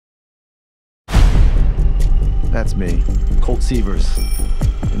That's me, Kольta Sиверса.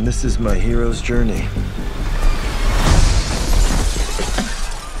 And this is my hero's journey.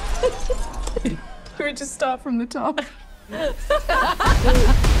 Can we just start from the top?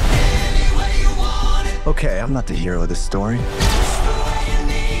 Okay, I'm not the hero of this story.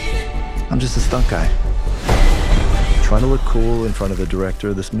 I'm just a stunt guy. Trying to look cool in front of the director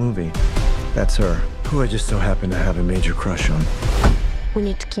of this movie. That's her, who I just so happen to have a major crush on. We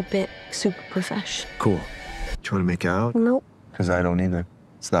need to keep it super profesh. Cool. Do you want to make out? Nope. Because I don't either.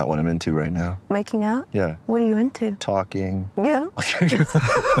 It's not what I'm into right now. Making out? Yeah. What are you into? Talking. Yeah.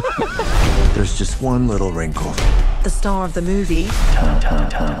 There's just one little wrinkle. The star of the movie,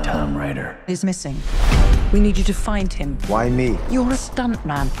 Tom Ryder. is missing. We need you to find him. Why me? You're a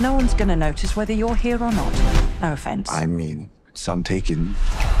stuntman. No one's gonna notice whether you're here or not. No offense. I mean, some taken.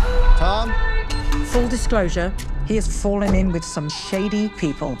 Tom? Full disclosure, he has fallen in with some shady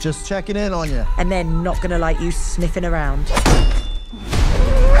people. Just checking in on you. And they're not gonna like you sniffing around.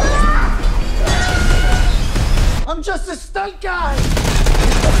 I'm just a stunt guy!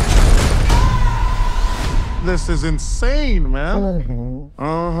 This is insane, man.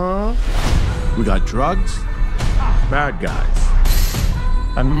 Uh-huh. We got drugs, bad guys,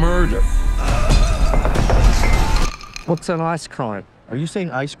 and murder. What's an ice crime? Are you saying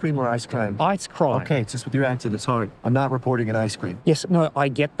ice cream or ice cream? Ice crime. Okay, it's just with your accent, it's hard. I'm not reporting an ice cream. Yes, no, I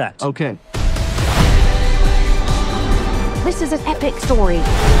get that. Okay. This is an epic story.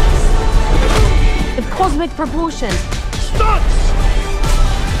 Of cosmic proportions.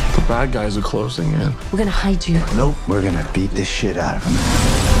 The bad guys are closing in. We're gonna hide you. Nope, we're gonna beat the shit out of him.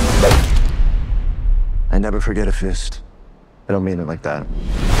 I never forget a fist. I don't mean it like that.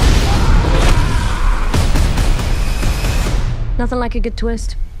 Nothing like a good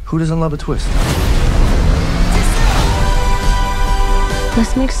twist. Who doesn't love a twist?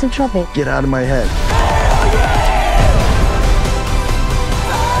 Let's make some trouble. Get out of my head.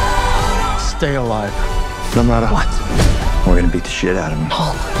 Stay alive. No matter what. We're gonna beat the shit out of him.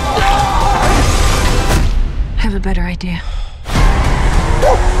 I have a better idea.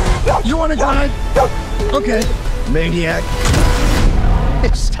 You wanna die? Okay. Maniac.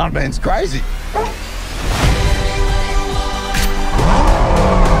 This stuntman's crazy.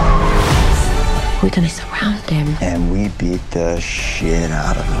 We're gonna surround him. And we beat the shit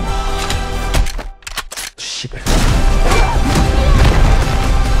out of him. Shit.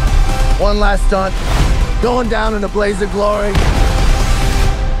 One last stunt. Going down in a blaze of glory.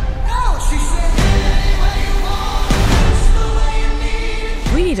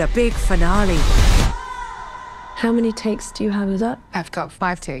 We need a big finale. How many takes do you have of that? I've got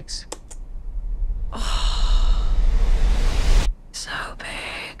 5 takes. Oh.